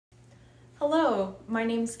Hello, my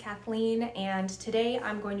name's Kathleen, and today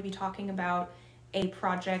I'm going to be talking about a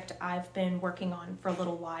project I've been working on for a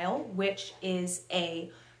little while, which is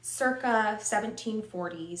a circa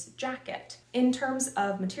 1740s jacket. In terms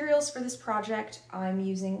of materials for this project, I'm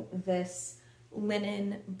using this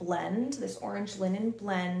linen blend, this orange linen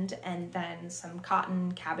blend, and then some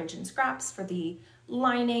cotton, cabbage, and scraps for the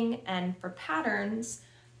lining, and for patterns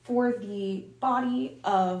for the body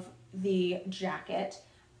of the jacket.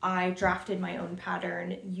 I drafted my own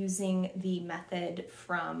pattern using the method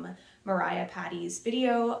from Mariah Patty's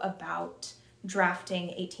video about drafting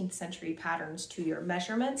 18th century patterns to your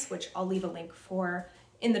measurements, which I'll leave a link for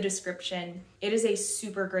in the description. It is a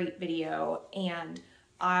super great video, and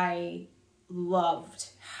I loved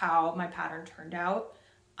how my pattern turned out.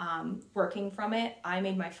 Working from it, I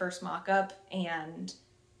made my first mock-up, and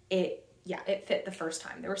it fit the first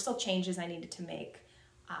time. There were still changes I needed to make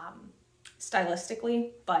stylistically,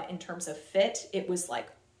 but in terms of fit, it was like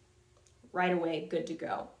right away good to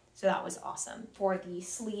go. So that was awesome. For the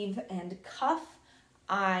sleeve and cuff,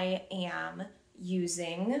 I am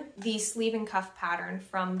using the sleeve and cuff pattern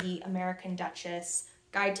from the American Duchess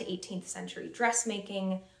Guide to 18th Century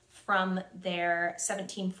Dressmaking from their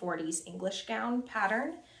 1740s English gown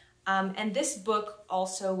pattern. And this book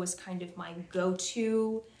also was kind of my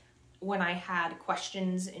go-to when I had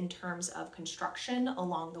questions in terms of construction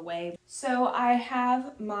along the way. So I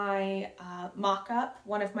have my mock-up,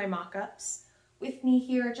 one of my mock-ups, with me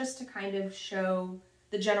here just to kind of show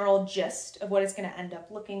the general gist of what it's going to end up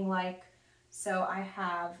looking like. So I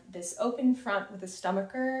have this open front with a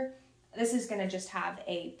stomacher. This is going to just have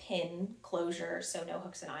a pin closure, so no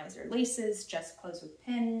hooks and eyes or laces, just closed with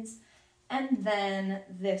pins. And then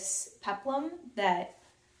this peplum that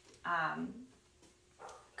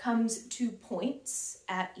comes 2 points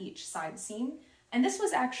at each side seam. And this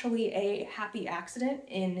was actually a happy accident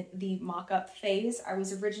in the mock-up phase. I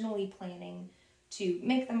was originally planning to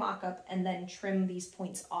make the mock-up and then trim these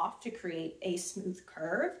points off to create a smooth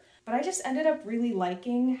curve, but I just ended up really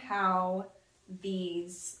liking how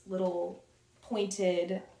these little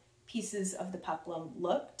pointed pieces of the peplum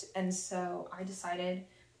looked, and so I decided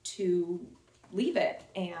to leave it,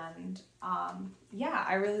 and yeah,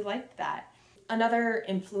 I really liked that. Another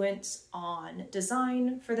influence on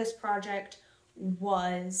design for this project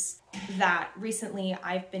was that recently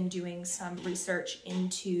I've been doing some research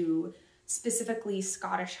into specifically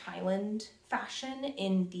Scottish Highland fashion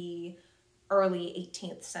in the early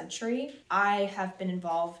 18th century. I have been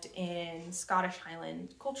involved in Scottish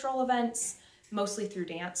Highland cultural events, mostly through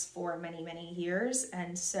dance, for many, many years,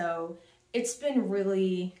 and so it's been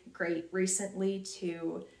really great recently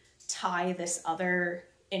to tie this other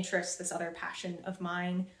interest, this other passion of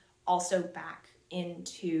mine, also back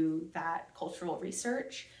into that cultural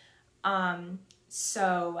research.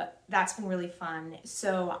 So that's been really fun.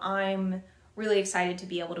 So I'm really excited to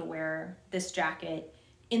be able to wear this jacket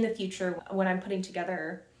in the future when I'm putting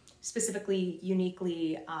together specifically,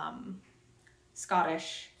 uniquely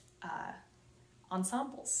Scottish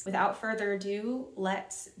ensembles. Without further ado,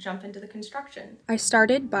 let's jump into the construction. I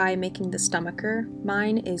started by making the stomacher.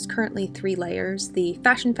 Mine is currently 3 layers, the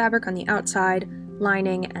fashion fabric on the outside,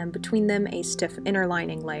 lining, and between them a stiff inner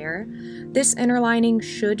lining layer. This inner lining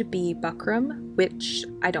should be buckram, which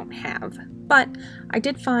I don't have, but I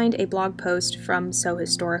did find a blog post from Sew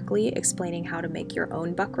Historically explaining how to make your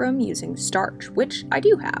own buckram using starch, which I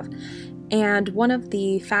do have. And one of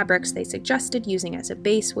the fabrics they suggested using as a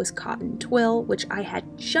base was cotton twill, which I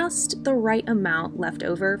had just the right amount left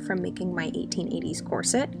over from making my 1880s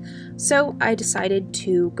corset, so I decided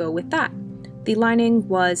to go with that. The lining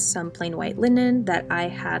was some plain white linen that I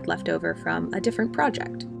had left over from a different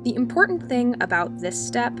project. The important thing about this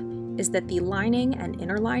step is that the lining and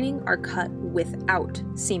inner lining are cut without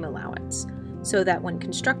seam allowance, so that when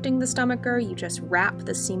constructing the stomacher, you just wrap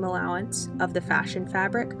the seam allowance of the fashion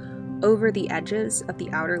fabric over the edges of the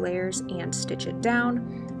outer layers and stitch it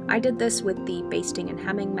down. I did this with the basting and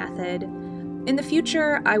hemming method. In the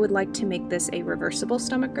future, I would like to make this a reversible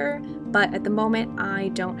stomacher, but at the moment I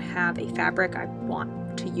don't have a fabric I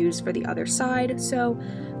want to use for the other side, so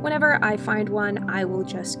whenever I find one, I will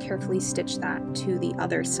just carefully stitch that to the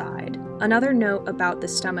other side. Another note about the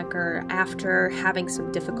stomacher: after having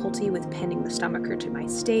some difficulty with pinning the stomacher to my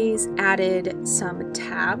stays, added some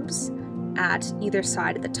tabs at either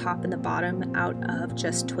side of the top and the bottom out of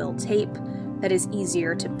just twill tape that is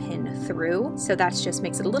easier to pin through, so that just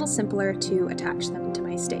makes it a little simpler to attach them to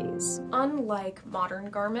my stays. Unlike modern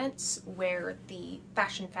garments where the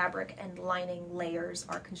fashion fabric and lining layers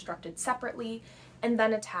are constructed separately and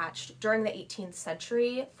then attached during the 18th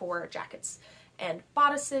century for jackets and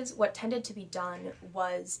bodices, what tended to be done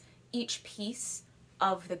was each piece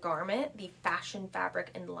of the garment, the fashion fabric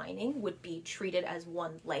and lining, would be treated as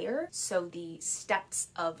one layer. So the steps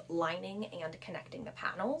of lining and connecting the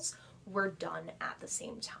panels were done at the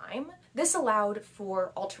same time. This allowed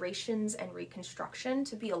for alterations and reconstruction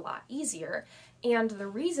to be a lot easier, and the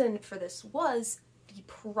reason for this was the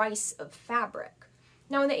price of fabric.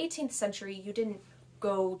 Now in the 18th century, you didn't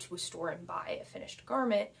go to a store and buy a finished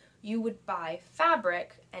garment. You would buy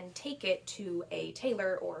fabric and take it to a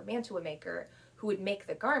tailor or mantua maker who would make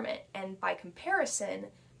the garment, and by comparison,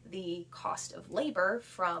 the cost of labor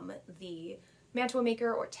from the mantua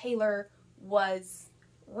maker or tailor was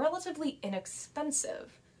relatively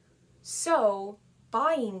inexpensive. So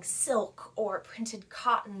buying silk or printed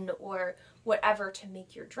cotton or whatever to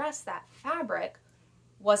make your dress, that fabric,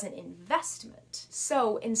 was an investment.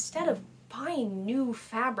 So instead of buying new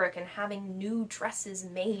fabric and having new dresses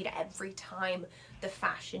made every time the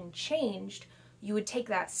fashion changed, you would take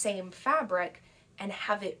that same fabric and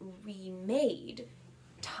have it remade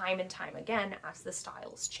time and time again as the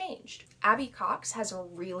styles changed. Abby Cox has a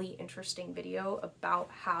really interesting video about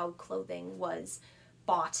how clothing was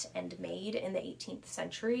bought and made in the 18th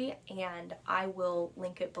century, and I will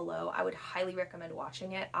link it below. I would highly recommend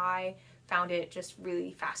watching it. I found it just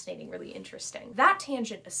really fascinating, really interesting. That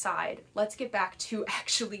tangent aside, let's get back to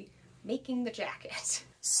actually making the jacket.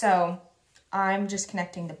 So I'm just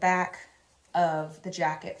connecting the back of the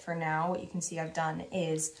jacket for now. What you can see I've done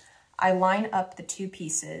is I line up the two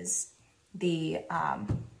pieces, the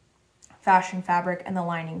fashion fabric and the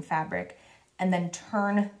lining fabric, and then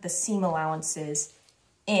turn the seam allowances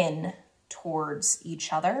in towards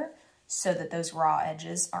each other so that those raw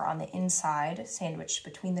edges are on the inside, sandwiched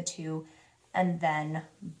between the two, and then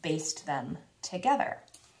baste them together.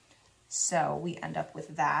 So we end up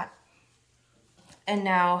with that. And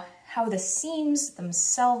now how the seams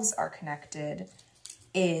themselves are connected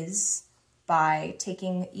is by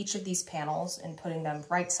taking each of these panels and putting them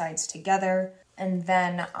right sides together. And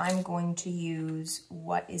then I'm going to use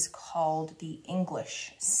what is called the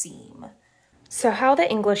English seam. So how the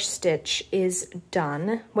English stitch is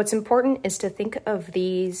done, what's important is to think of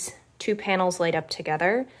these two panels laid up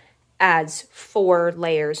together as 4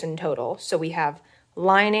 layers in total. So we have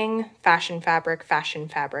lining, fashion fabric,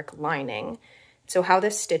 lining. So how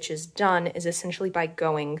this stitch is done is essentially by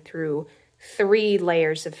going through 3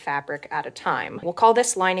 layers of fabric at a time. We'll call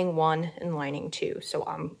this lining 1 and lining 2. So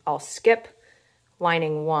I'll skip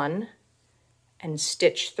lining 1 and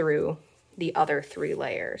stitch through the other 3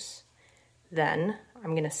 layers. Then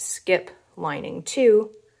I'm going to skip lining 2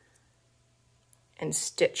 and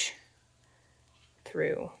stitch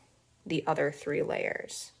through the other 3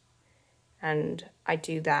 layers. And I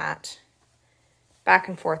do that back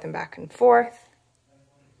and forth and back and forth.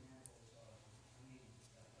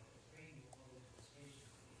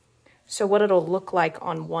 So what it'll look like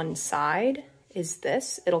on one side is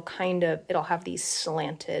this. It'll have these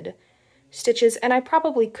slanted stitches, and I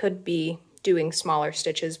probably could be doing smaller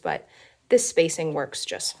stitches, but this spacing works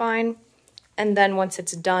just fine. And then once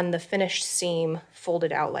it's done, the finished seam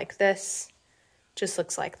folded out like this just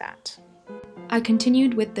looks like that. I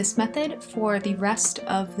continued with this method for the rest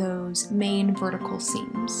of those main vertical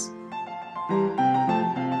seams.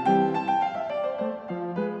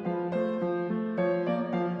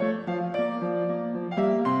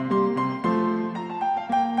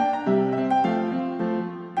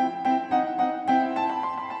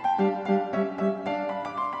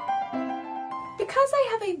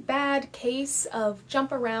 Case of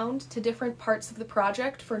jump around to different parts of the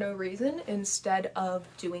project for no reason instead of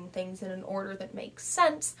doing things in an order that makes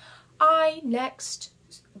sense, I next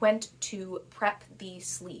went to prep the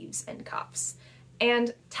sleeves and cuffs.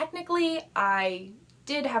 And technically I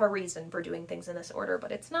did have a reason for doing things in this order,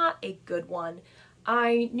 but it's not a good one.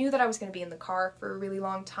 I knew that I was going to be in the car for a really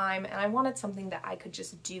long time, and I wanted something that I could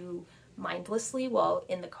just do mindlessly while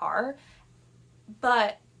in the car,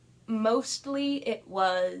 but mostly it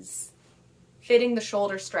was fitting the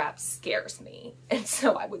shoulder straps scares me, and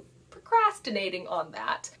so I was procrastinating on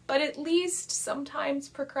that. But at least sometimes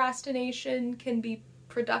procrastination can be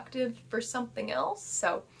productive for something else.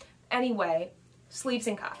 So anyway, sleeves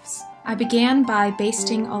and cuffs. I began by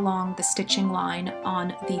basting along the stitching line on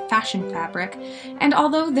the fashion fabric, and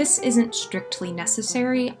although this isn't strictly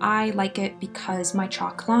necessary, I like it because my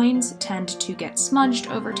chalk lines tend to get smudged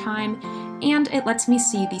over time, and it lets me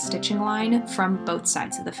see the stitching line from both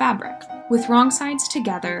sides of the fabric. With wrong sides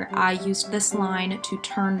together, I used this line to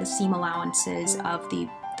turn the seam allowances of the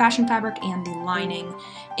fashion fabric and the lining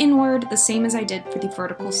inward, the same as I did for the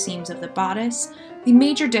vertical seams of the bodice. The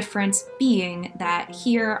major difference being that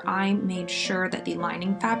here I made sure that the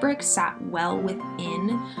lining fabric sat well within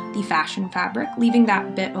the the fashion fabric, leaving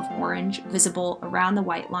that bit of orange visible around the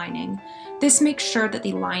white lining. This makes sure that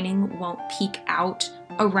the lining won't peek out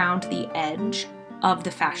around the edge of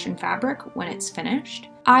the fashion fabric when it's finished.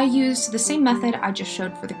 I used the same method I just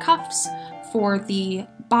showed for the cuffs for the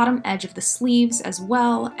bottom edge of the sleeves as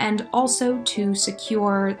well, and also to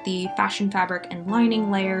secure the fashion fabric and lining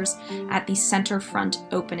layers at the center front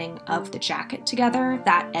opening of the jacket together,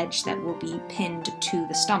 that edge that will be pinned to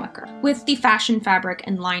the stomacher. With the fashion fabric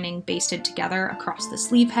and lining basted together across the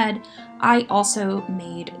sleeve head, I also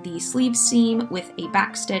made the sleeve seam with a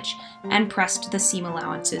back stitch and pressed the seam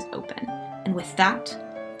allowances open. And with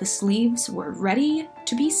that, the sleeves were ready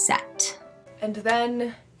to be set. And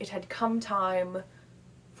then it had come time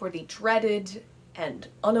for the dreaded and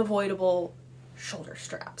unavoidable shoulder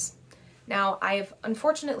straps. Now, I've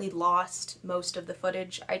unfortunately lost most of the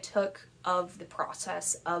footage I took of the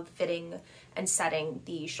process of fitting and setting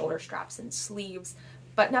the shoulder straps and sleeves,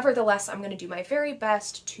 but nevertheless, I'm going to do my very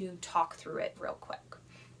best to talk through it real quick.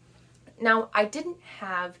 Now, I didn't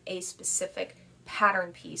have a specific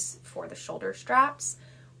pattern piece for the shoulder straps.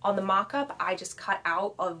 On the mock-up, I just cut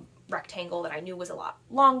out a rectangle that I knew was a lot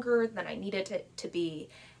longer than I needed it to be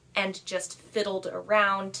and just fiddled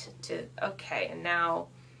around to, okay, and now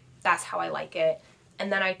that's how I like it.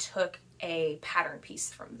 And then I took a pattern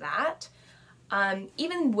piece from that.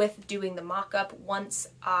 Even with doing the mock-up, once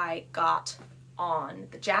I got on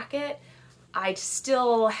the jacket, I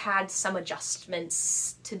still had some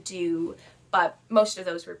adjustments to do, but most of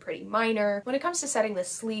those were pretty minor. When it comes to setting the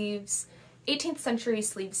sleeves, 18th century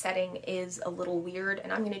sleeve setting is a little weird,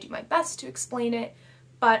 and I'm going to do my best to explain it,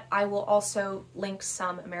 but I will also link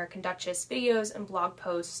some American Duchess videos and blog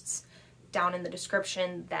posts down in the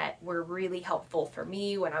description that were really helpful for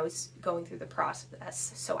me when I was going through the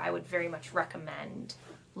process, so I would very much recommend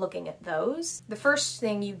looking at those. The first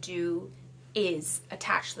thing you do is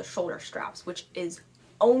attach the shoulder straps, which is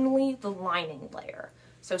only the lining layer.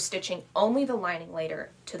 So stitching only the lining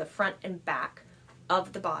layer to the front and back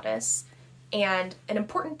of the bodice. And an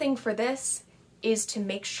important thing for this is to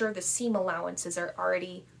make sure the seam allowances are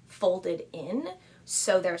already folded in,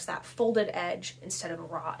 so there's that folded edge instead of a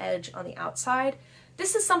raw edge on the outside.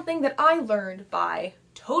 This is something that I learned by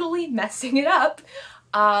totally messing it up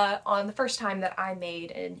on the first time that I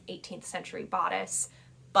made an 18th century bodice,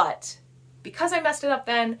 but because I messed it up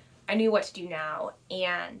then, I knew what to do now,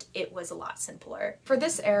 and it was a lot simpler. For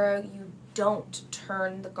this era, you don't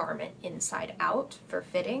turn the garment inside out for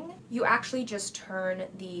fitting. You actually just turn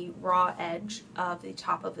the raw edge of the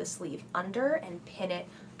top of the sleeve under and pin it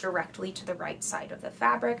directly to the right side of the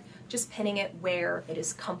fabric, just pinning it where it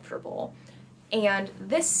is comfortable. And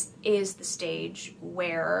this is the stage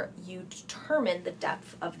where you determine the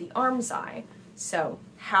depth of the armscye. So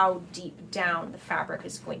how deep down the fabric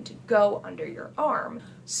is going to go under your arm.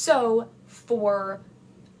 So for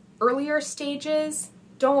earlier stages,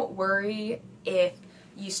 don't worry if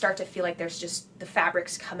you start to feel like there's just the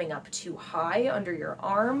fabric's coming up too high under your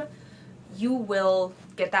arm. You will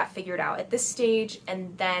get that figured out at this stage,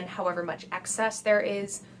 and then however much excess there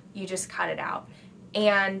is, you just cut it out.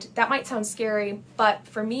 And that might sound scary, but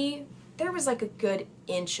for me, there was like a good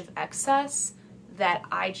inch of excess that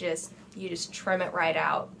you just trim it right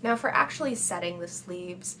out. Now for actually setting the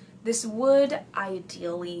sleeves, this would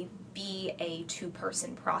ideally be a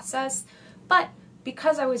two-person process, but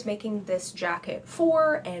because I was making this jacket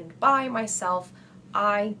for and by myself,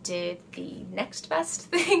 I did the next best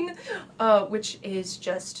thing, which is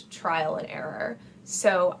just trial and error.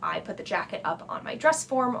 So I put the jacket up on my dress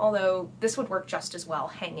form, although this would work just as well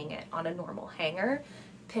hanging it on a normal hanger.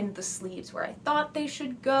 Pinned the sleeves where I thought they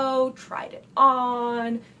should go, tried it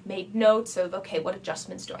on, made notes of, okay, what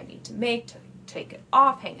adjustments do I need to make to take it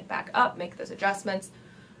off, hang it back up, make those adjustments,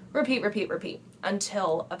 repeat, repeat, repeat,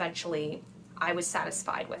 until eventually I was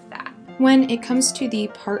satisfied with that. When it comes to the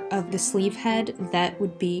part of the sleeve head that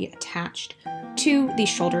would be attached to the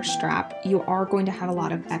shoulder strap, you are going to have a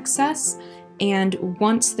lot of excess, and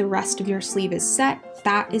once the rest of your sleeve is set,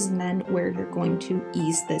 that is then where you're going to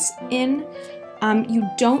ease this in. You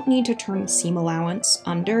don't need to turn the seam allowance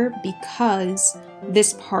under because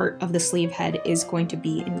this part of the sleeve head is going to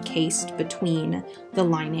be encased between the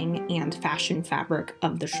lining and fashion fabric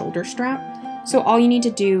of the shoulder strap. So all you need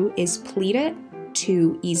to do is pleat it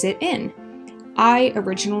to ease it in. I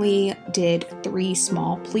originally did 3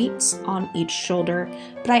 small pleats on each shoulder,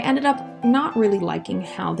 but I ended up not really liking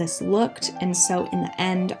how this looked, and so in the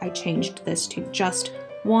end I changed this to just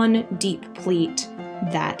 1 deep pleat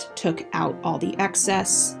that took out all the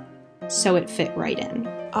excess so it fit right in.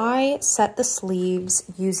 I set the sleeves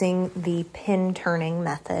using the pin turning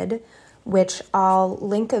method, which I'll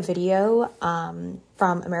link a video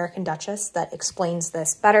from American Duchess that explains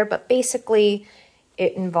this better, but basically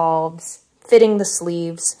it involves fitting the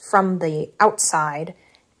sleeves from the outside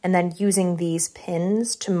and then using these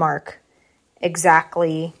pins to mark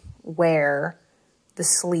exactly where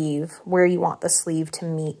you want the sleeve to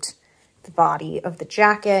meet the body of the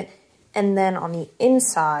jacket. And then on the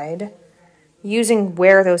inside, using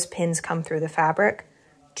where those pins come through the fabric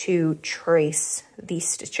to trace the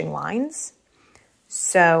stitching lines.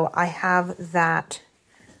 So I have that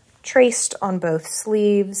traced on both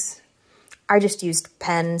sleeves. I just used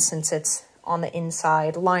pen since it's on the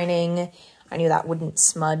inside lining. I knew that wouldn't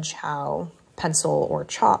smudge how pencil or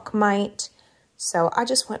chalk might. So I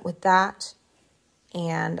just went with that,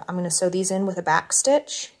 and I'm going to sew these in with a back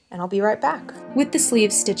stitch, and I'll be right back. With the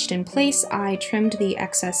sleeves stitched in place, I trimmed the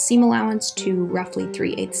excess seam allowance to roughly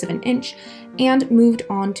 3/8 of an inch and moved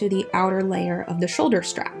on to the outer layer of the shoulder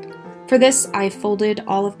strap. For this, I folded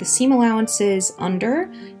all of the seam allowances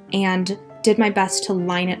under and did my best to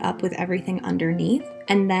line it up with everything underneath,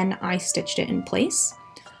 and then I stitched it in place.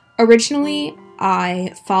 Originally,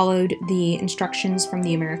 I followed the instructions from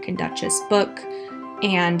the American Duchess book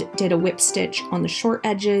and did a whip stitch on the short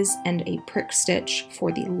edges and a prick stitch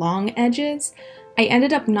for the long edges. I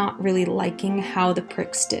ended up not really liking how the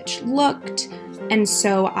prick stitch looked, and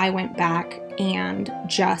so I went back and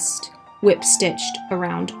just whip stitched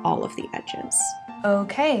around all of the edges.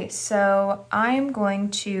 Okay, so I'm going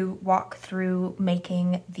to walk through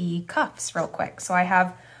making the cuffs real quick. So I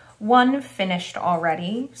have one finished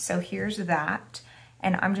already, so here's that.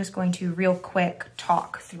 And I'm just going to real quick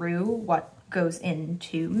talk through what goes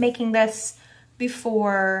into making this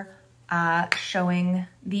before showing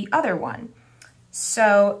the other one.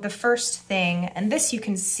 So the first thing, and this you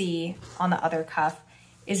can see on the other cuff,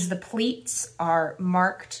 is the pleats are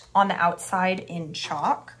marked on the outside in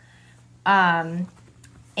chalk. And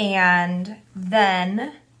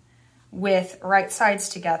then with right sides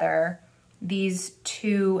together, these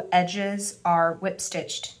two edges are whip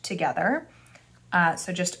stitched together.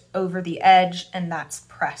 So just over the edge, and that's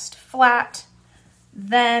pressed flat.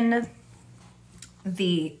 Then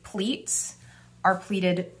the pleats are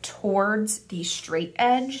pleated towards the straight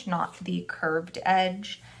edge, not the curved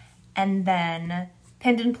edge, and then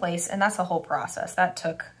pinned in place, and that's the whole process. That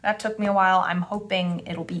took me a while. I'm hoping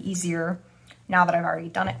it'll be easier now that I've already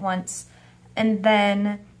done it once. And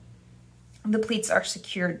then the pleats are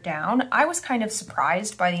secured down. I was kind of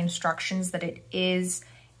surprised by the instructions that it is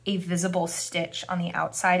a visible stitch on the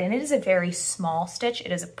outside, and it is a very small stitch.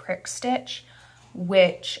 It is a prick stitch,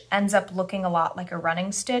 which ends up looking a lot like a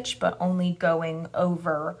running stitch, but only going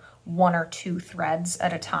over 1 or 2 threads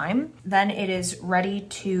at a time. Then it is ready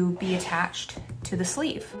to be attached to the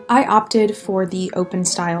sleeve. I opted for the open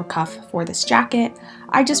style cuff for this jacket.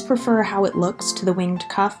 I just prefer how it looks to the winged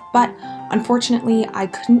cuff, but unfortunately I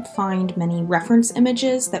couldn't find many reference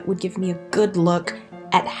images that would give me a good look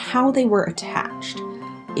at how they were attached.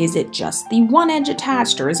 Is it just the one edge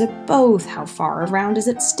attached, or is it both? How far around is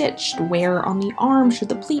it stitched? Where on the arm should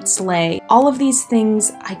the pleats lay? All of these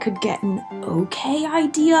things I could get an okay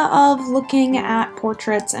idea of looking at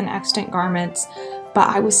portraits and extant garments, but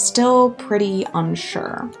I was still pretty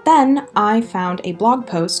unsure. Then I found a blog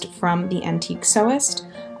post from the Antique Sewist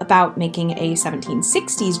about making a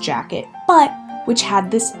 1760s jacket, but which had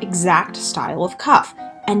this exact style of cuff.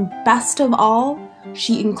 And best of all,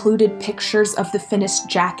 she included pictures of the finished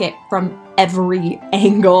jacket from every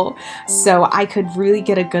angle, so I could really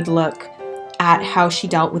get a good look at how she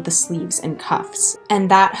dealt with the sleeves and cuffs, and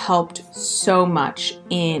that helped so much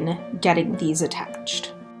in getting these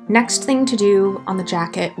attached. Next thing to do on the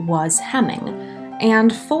jacket was hemming,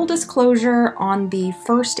 and full disclosure, on the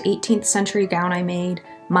first 18th century gown I made,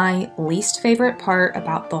 my least favorite part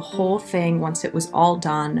about the whole thing once it was all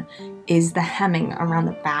done is the hemming around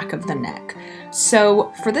the back of the neck.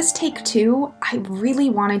 So for this take 2, I really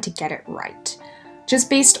wanted to get it right. Just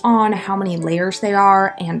based on how many layers they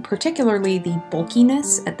are, and particularly the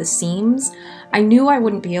bulkiness at the seams, I knew I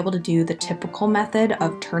wouldn't be able to do the typical method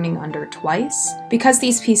of turning under twice. Because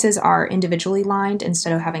these pieces are individually lined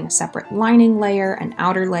instead of having a separate lining layer and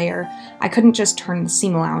outer layer, I couldn't just turn the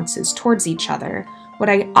seam allowances towards each other. What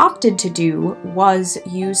I opted to do was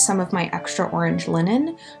use some of my extra orange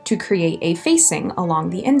linen to create a facing along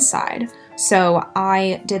the inside. So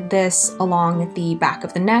I did this along the back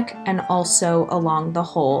of the neck and also along the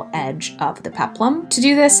whole edge of the peplum. To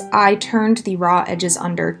do this, I turned the raw edges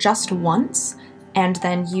under just once and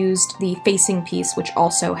then used the facing piece, which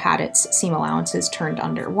also had its seam allowances turned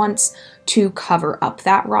under once, to cover up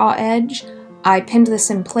that raw edge. I pinned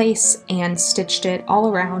this in place and stitched it all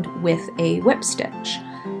around with a whip stitch.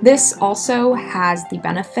 This also has the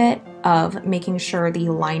benefit of making sure the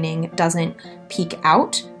lining doesn't peek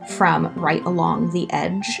out from right along the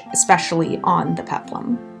edge, especially on the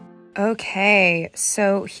peplum. Okay,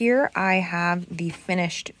 so here I have the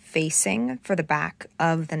finished facing for the back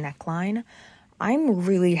of the neckline. I'm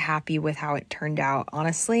really happy with how it turned out,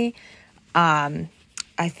 honestly.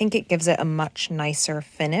 I think it gives it a much nicer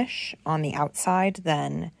finish on the outside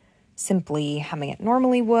than simply hemming it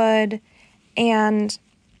normally would, and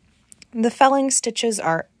the felling stitches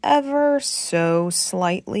are ever so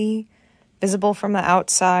slightly visible from the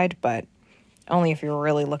outside, but only if you're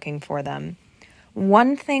really looking for them.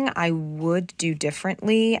 One thing I would do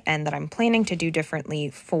differently, and that I'm planning to do differently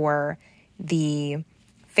for the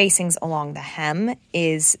facings along the hem,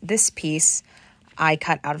 is this piece I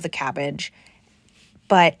cut out of the cabbage,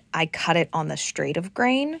 but I cut it on the straight of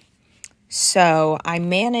grain. So I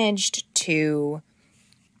managed to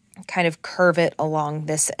kind of curve it along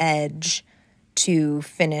this edge to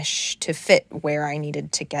fit where I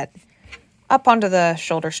needed to get up onto the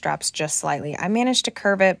shoulder straps just slightly. I managed to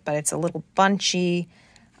curve it, but it's a little bunchy.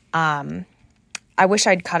 I wish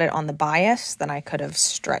I'd cut it on the bias, then I could have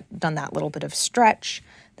done that little bit of stretch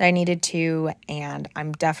that I needed to, and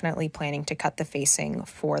I'm definitely planning to cut the facing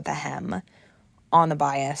for the hem on the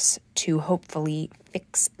bias to hopefully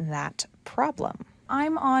fix that problem.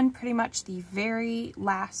 I'm on pretty much the very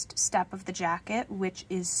last step of the jacket, which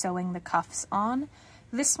is sewing the cuffs on.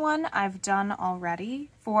 This one I've done already.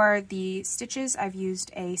 For the stitches, I've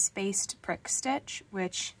used a spaced prick stitch,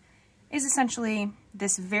 which is essentially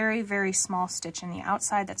this very, very small stitch in the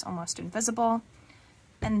outside that's almost invisible.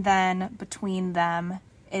 And then between them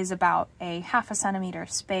is about a 1/2 centimeter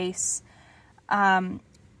space on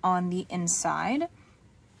the inside.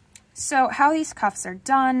 So how these cuffs are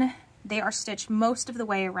done, they are stitched most of the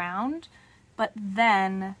way around, but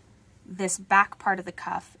then this back part of the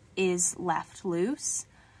cuff is left loose.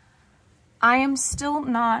 I am still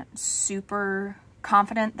not super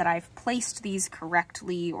confident that I've placed these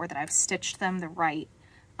correctly or that I've stitched them the right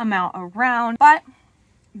amount around, but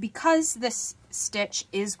because this stitch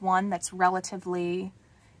is one that's relatively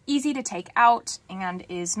easy to take out and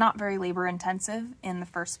is not very labor intensive in the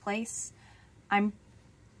first place, I'm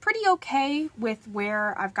pretty okay with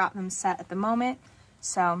where I've got them set at the moment.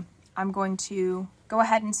 So I'm going to go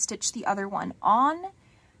ahead and stitch the other one on,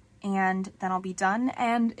 and then I'll be done.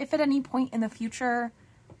 And if at any point in the future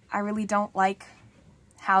I really don't like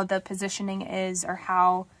how the positioning is or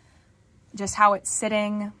how it's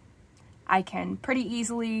sitting, I can pretty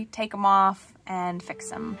easily take them off and fix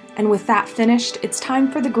them. And with that finished, it's time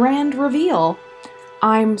for the grand reveal.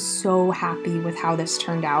 I'm so happy with how this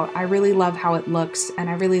turned out. I really love how it looks, and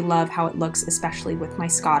I really love how it looks especially with my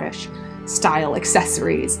Scottish style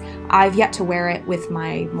accessories. I've yet to wear it with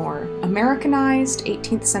my more Americanized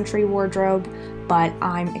 18th century wardrobe, but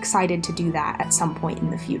I'm excited to do that at some point in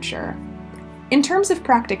the future. In terms of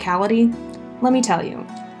practicality, let me tell you,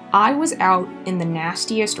 I was out in the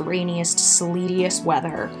nastiest, rainiest, sleetiest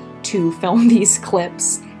weather to film these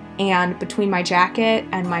clips, and between my jacket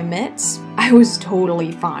and my mitts, I was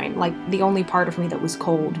totally fine. Like, the only part of me that was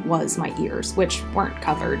cold was my ears, which weren't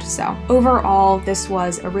covered. So overall, this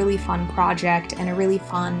was a really fun project and a really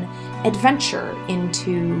fun adventure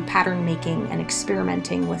into pattern making and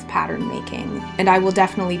experimenting with pattern making. And I will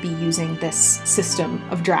definitely be using this system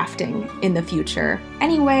of drafting in the future.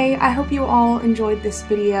 Anyway, I hope you all enjoyed this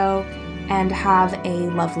video and have a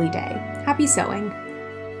lovely day. Happy sewing!